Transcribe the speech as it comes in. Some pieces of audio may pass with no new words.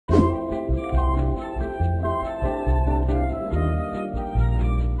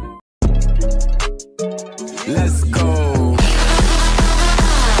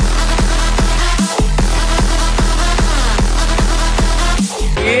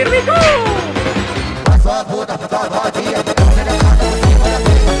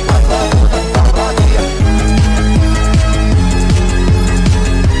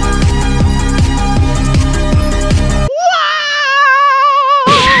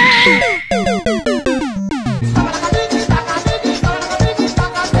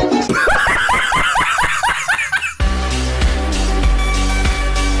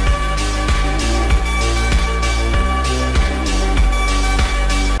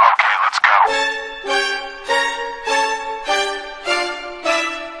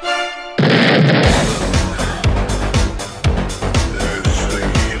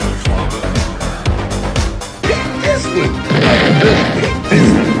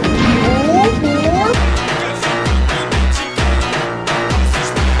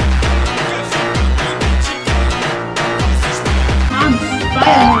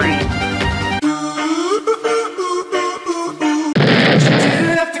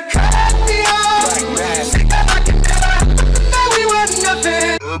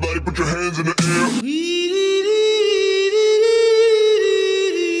Everybody put your hands in the air.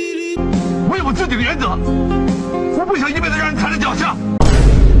 我有自己的原则，我不想一辈子让人踩在脚下。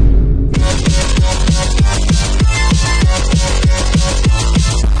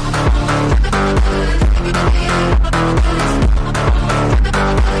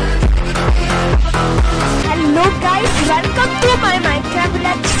Hello guys, welcome to my Minecraft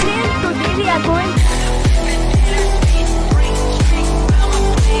Let's Play. Today we are going.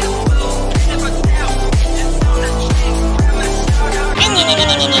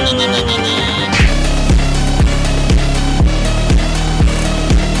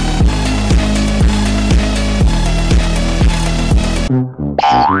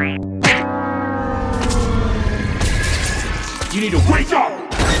 You need to wake up!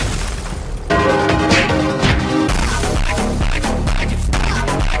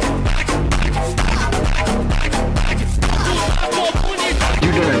 You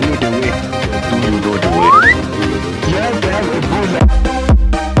don't need to wait. You don't wait. Yeah, damn it,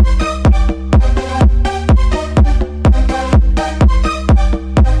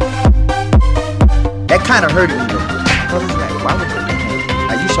 that kind of hurted me though. What is that? Why would you?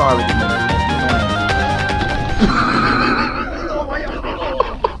 You saw already.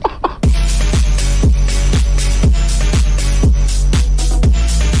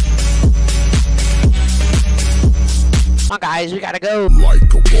 Come on, guys, we gotta go. Like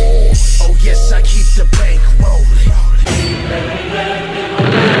a boss. Oh yes, I keep the bank rolling.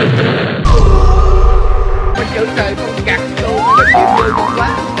 Mình chữ trời con gạt đồ mình chịu cười cực quá.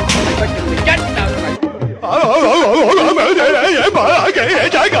 Mình chịu mình chết đâu rồi.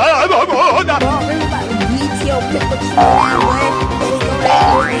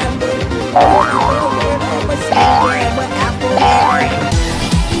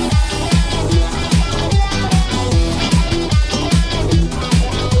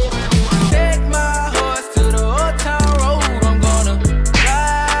 Take my horse to the old town road. I'm gonna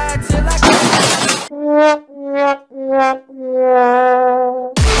ride till I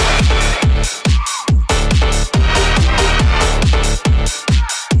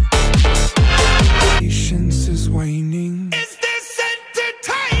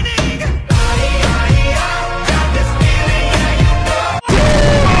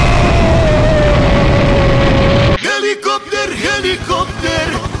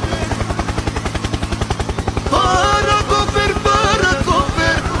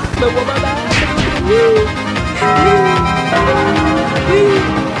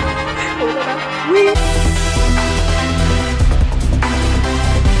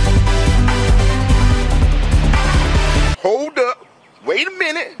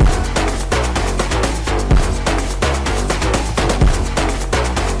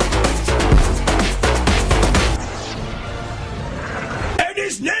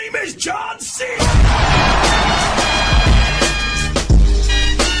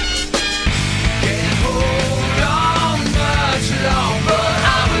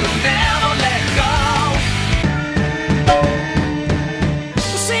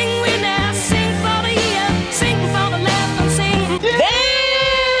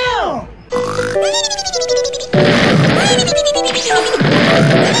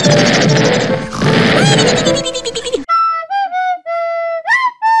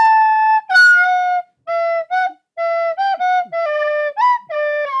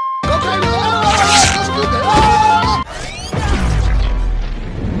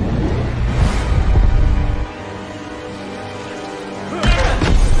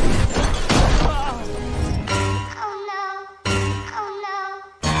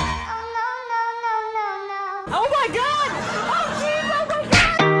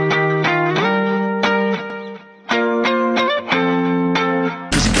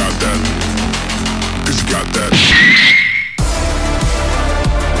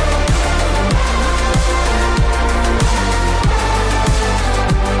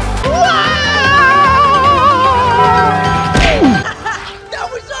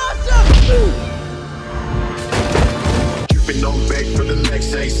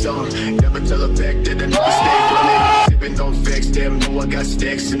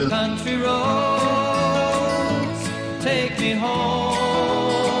fixing to Country roads take me home.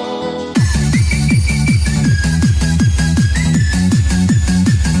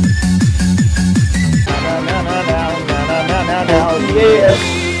 Yeah.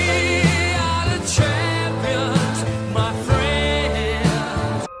 We are the champions, my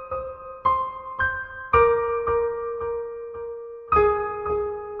friends.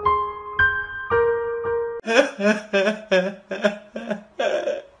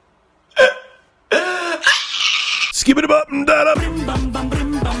 Skip it up and that up.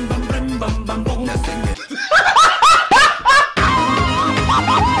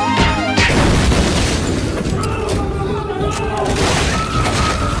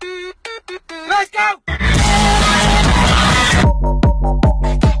 Let's go!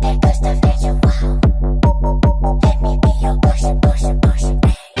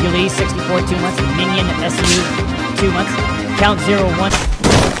 Lee 64 2 months, Minion SU 2 months, Count 01.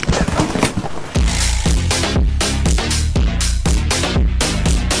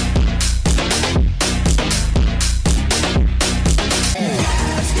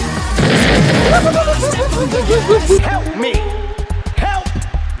 Help me! Help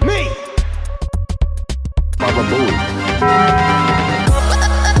me! Baba Booey.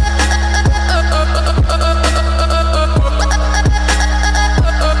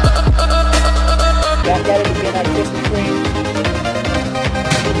 Back at it again at Krispy Kreme.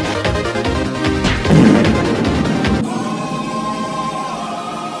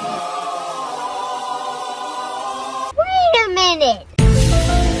 Wait a minute.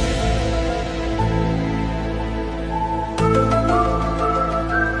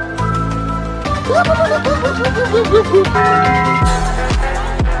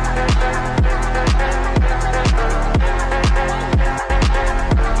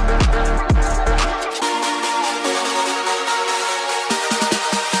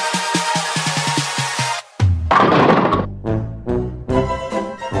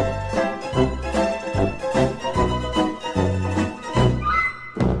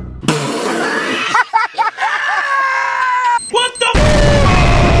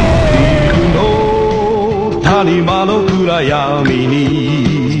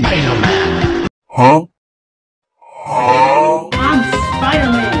 Huh?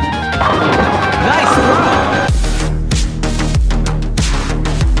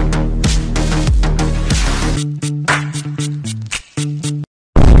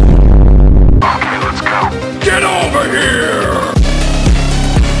 Get over here!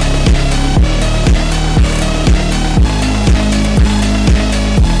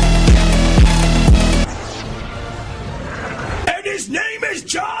 And his name is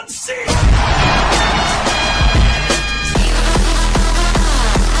John C.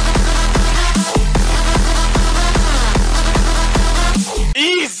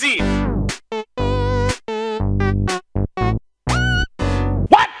 Easy!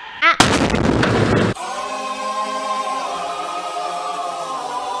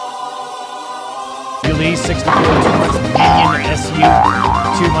 Lee 64 2 months, Minion SU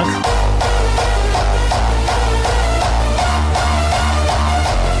 2 months.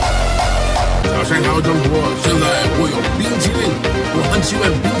 小山摇中国，现在我有冰淇淋，我很喜欢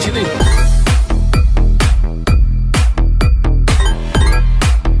冰淇淋。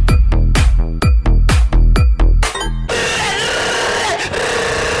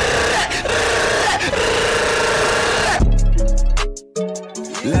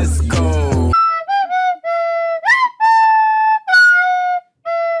Let's go.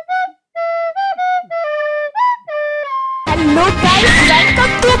 Hello guys,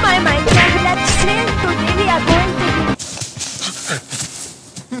 welcome to my Minecraft Let's Play. Today we are going to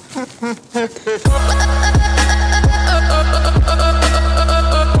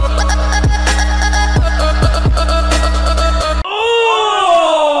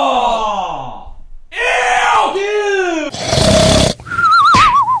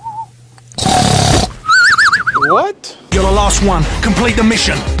What? You're the last one. Complete the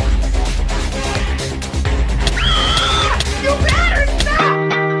mission.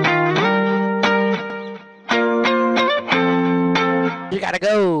 You gotta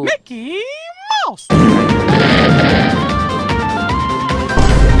go. Mickey Mouse!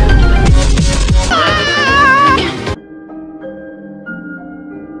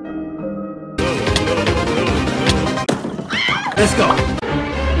 Let's go.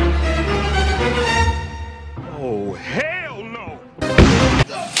 Oh, hell no.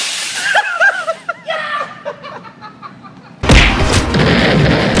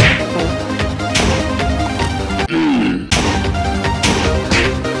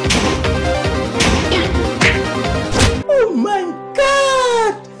 Oh my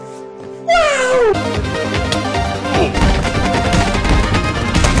God!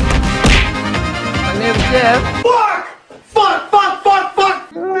 live. Fuck! Fuck! Fuck! Fuck! Fuck!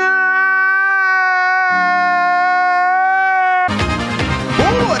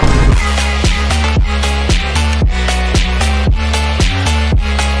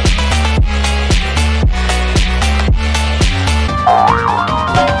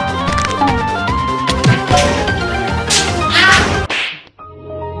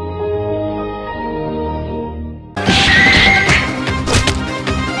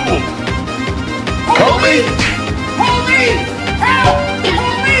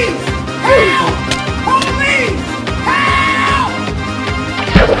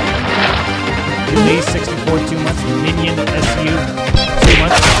 Release 64 2 months. Minion SU 2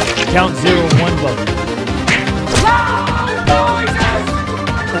 months. Count 0 1 vote.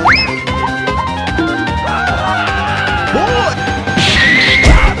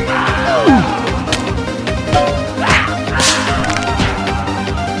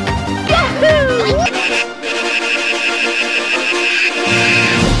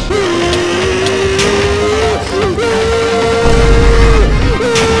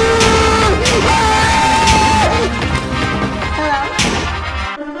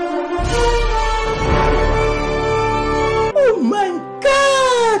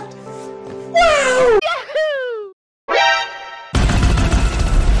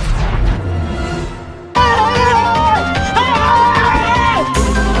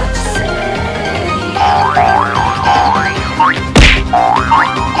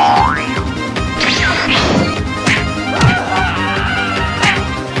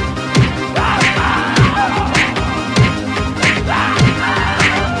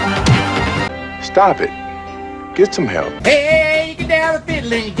 Stop it. Get some help. Hey, you get down the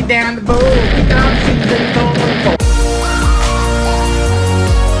fiddle and you get down the bowl. Get down the six and go on the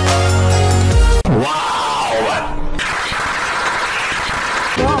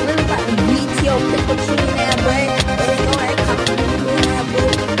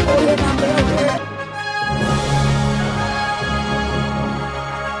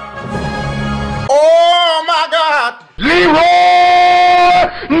Oh my God! Leroy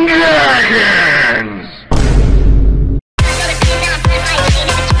Jenkins!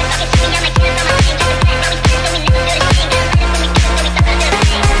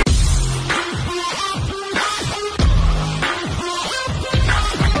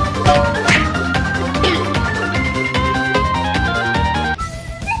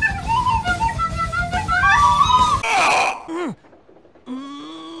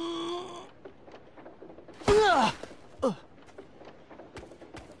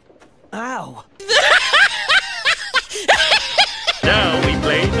 Ow. Now we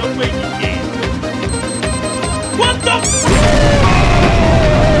play the waiting game. What the?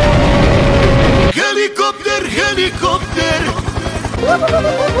 Helicopter, helicopter!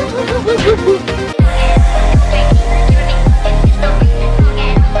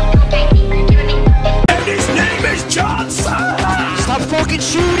 And his name is Johnson! Stop fucking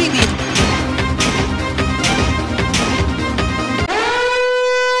shooting me.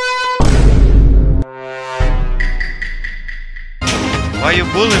 Why you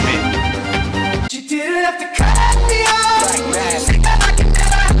bullying me? You didn't have to cut me off. Like never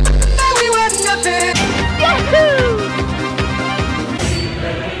thought we were nothing.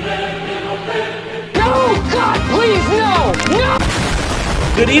 No, God, please, no, no.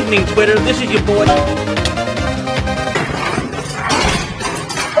 Good evening, Twitter. This is your boy.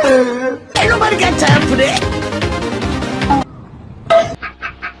 Ain't nobody got time for that.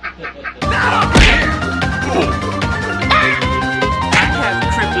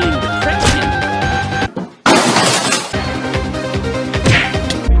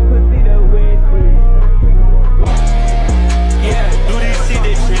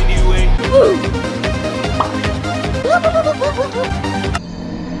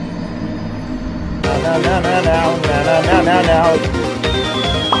 Now.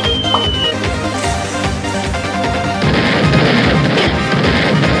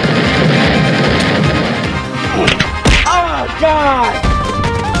 Oh, God!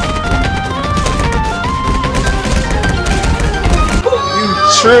 You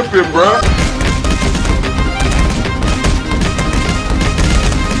tripping, bro?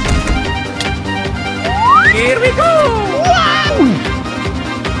 Here we go!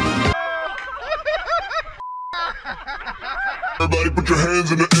 Everybody put your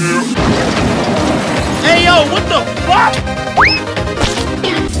hands in the air. Hey, yo, what the fuck?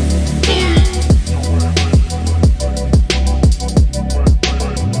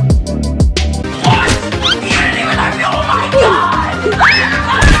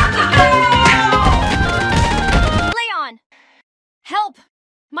 Leon! Help!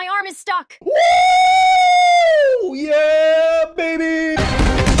 My arm is stuck. Oh yeah, baby!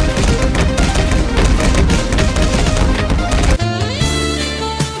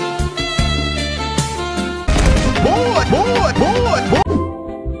 Boy!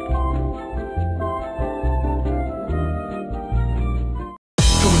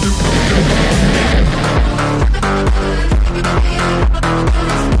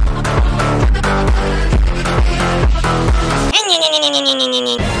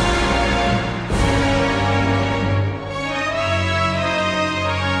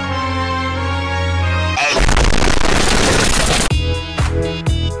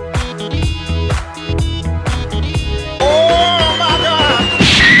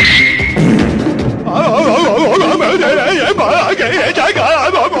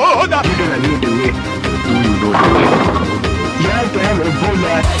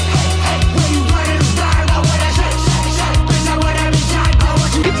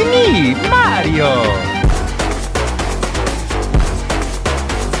 It's me, Mario!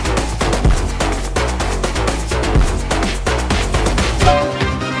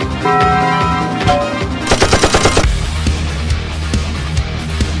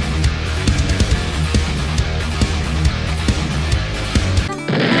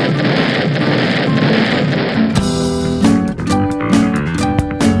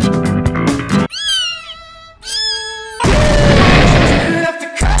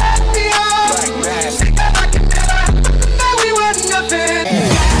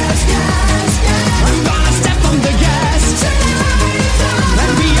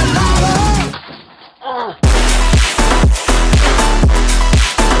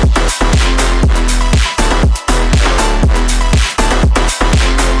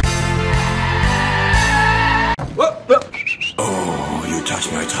 Oh, you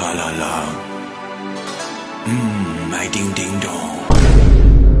touch my tra-la-la. My ding-ding-dong.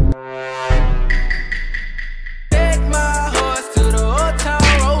 Take my horse to the old town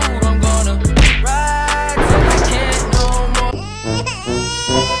road. I'm gonna ride till I can't no more.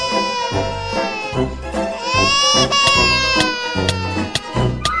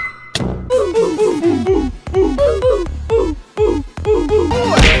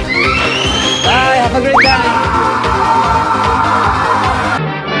 Bye, have a great day.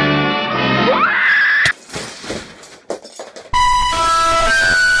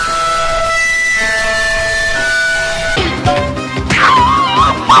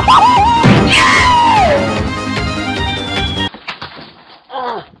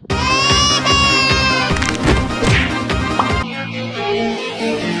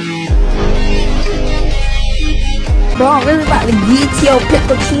 Bro, I'm really about to get your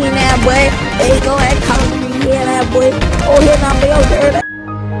pickle chin now, boy. There you go, that color here, that boy. Oh, here now, boy, over there.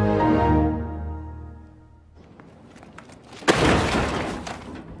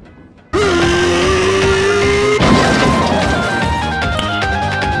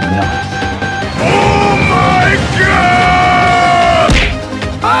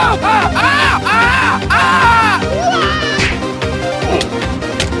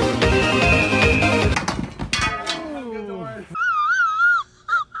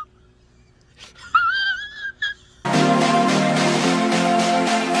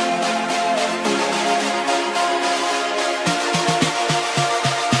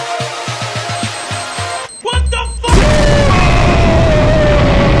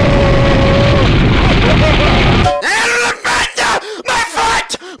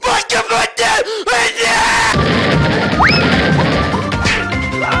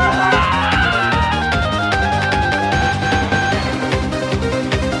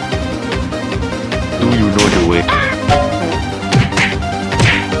 Do you know the way?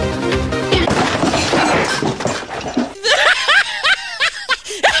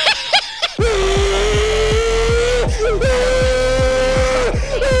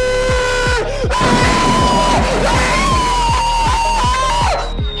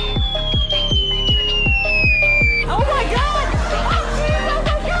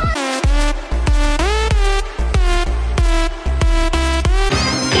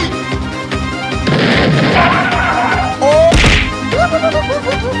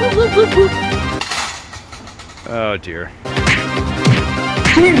 Oh dear.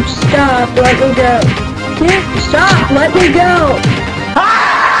 Dude, stop, let me go. Dude, stop, let me go.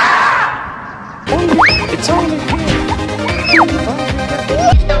 It's only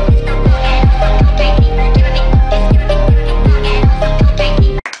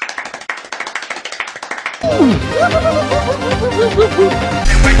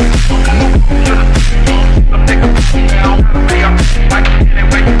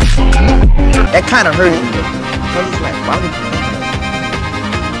That kind of hurt me. Cause it's like, why would you?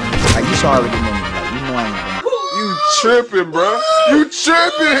 Like, you should already know me. Like, you know I ain't gonna. You tripping, bro. You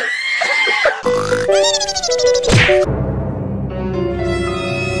tripping.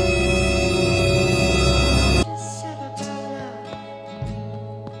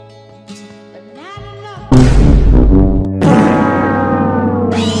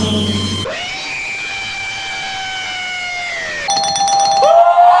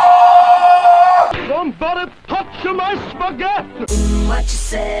 Somebody touch my spaghetti. What you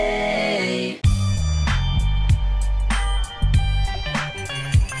say?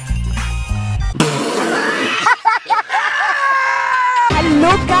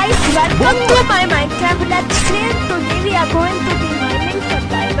 Hello guys, welcome to my Minecraft Let's Play. Today we are going to be mining for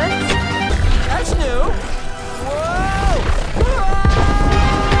diamonds. That's new. Whoa!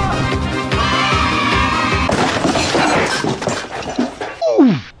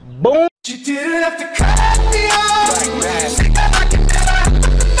 Boom! You didn't have to cut me off.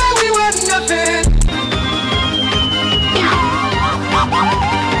 Now we were nothing.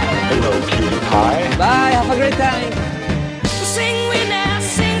 Hello, cutie pie. Bye, have a great time. Sing we now,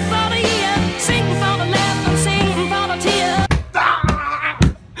 sing for the year, sing for the laugh and sing for the tear.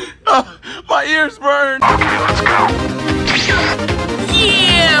 My ears burn.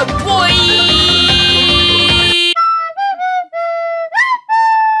 Yeah, boy!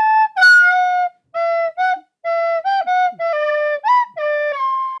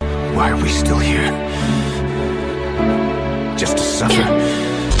 Why are we still here? Just to suffer?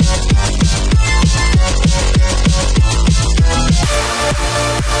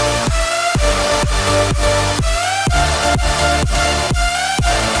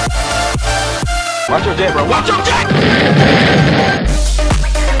 Watch your jet, bro. Watch your jet.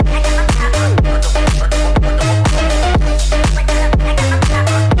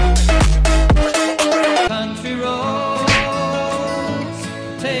 Country roads,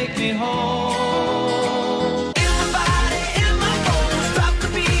 take me home. Everybody in my bones, drop the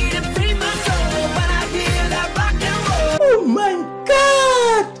beat and free my soul when I hear that rock and roll. Oh my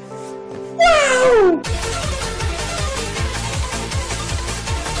god! Wow!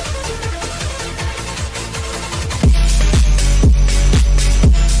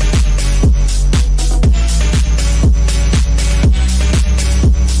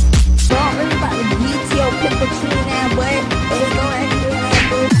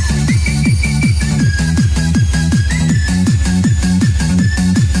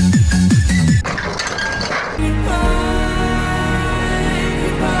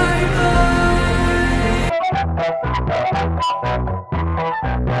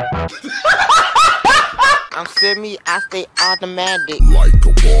 I'm semi, I stay automatic. Like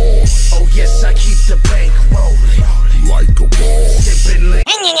a boss. Oh yes, I keep the bank rolling. Like a boss.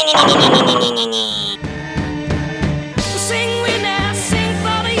 Sing we now, sing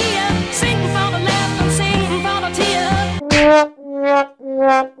for the year, sing for the laugh and sing for the tear.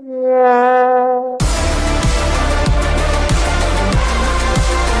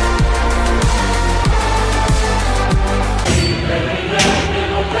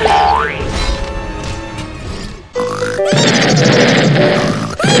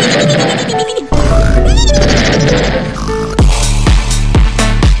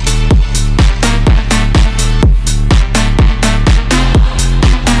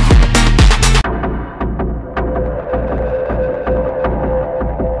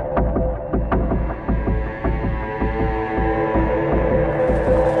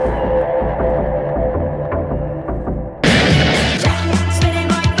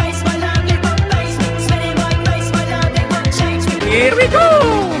 Here we go!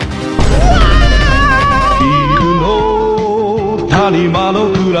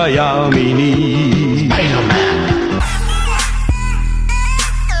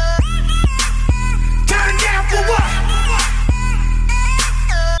 Turn down for what?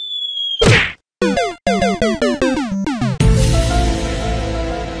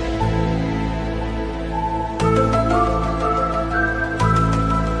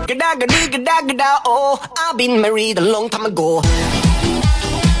 Gada, oh, I've been married a long time ago.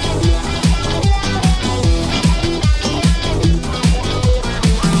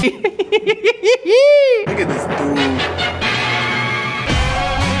 Look at this dude.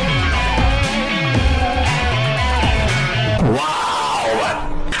 Wow!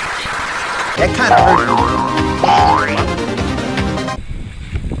 That kind of hurt me.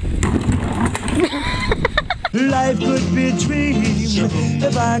 Life could be a dream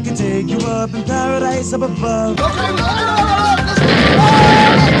if I could take you up in paradise up above.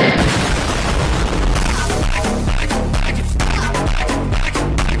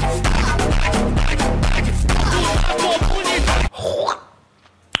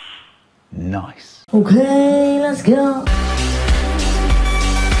 Nice. Okay, let's Let's go.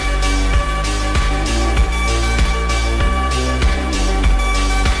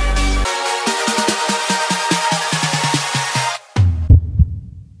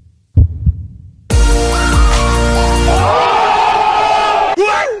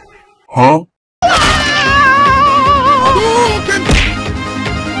 Huh?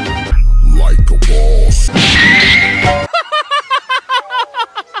 Like a boss.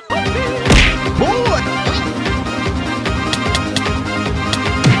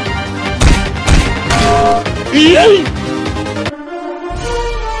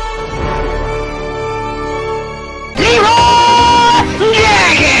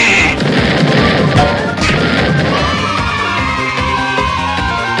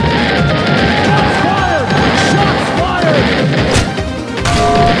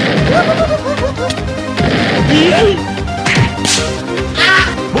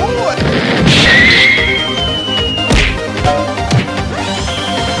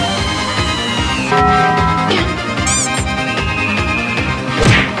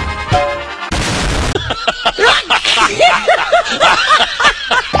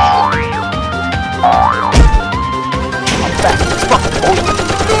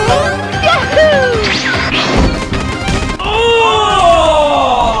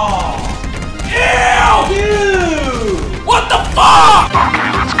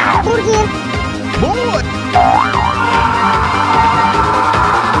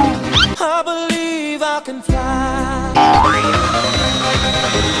 I believe I can fly.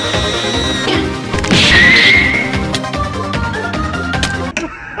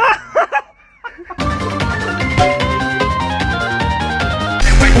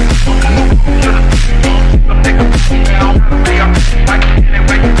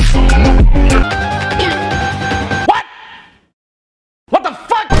 What the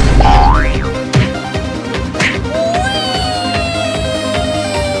fuck?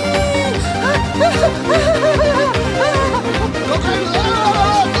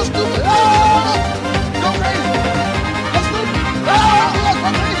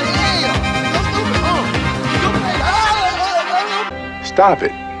 Stop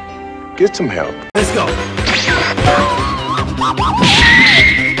it. Get some help. Let's go.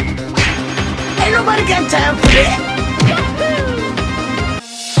 Ain't nobody got time for that.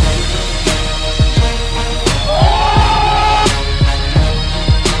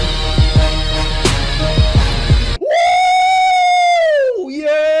 Woo!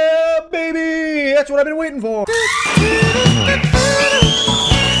 Yeah, baby! That's what I've been waiting for.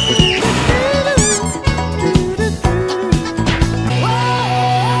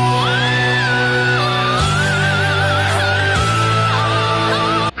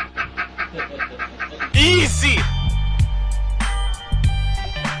 Easy.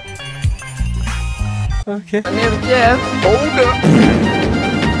 Okay. My name's Jeff. Hold up.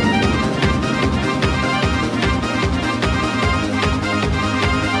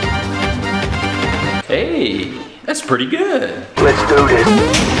 Hey, that's pretty good. Let's do this.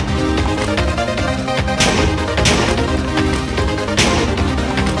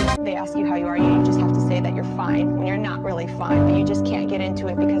 They ask you how you are, you just have to say that you're fine when you're not really fine, but you just can't get into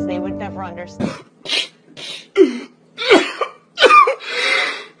it because they would never understand.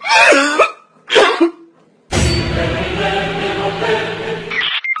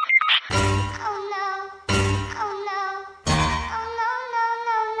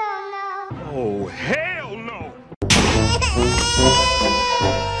 Oh, hell no.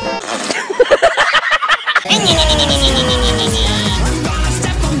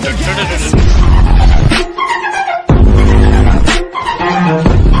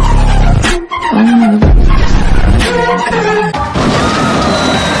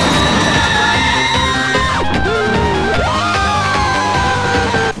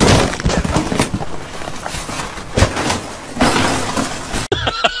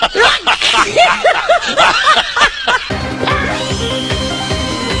 Yeah.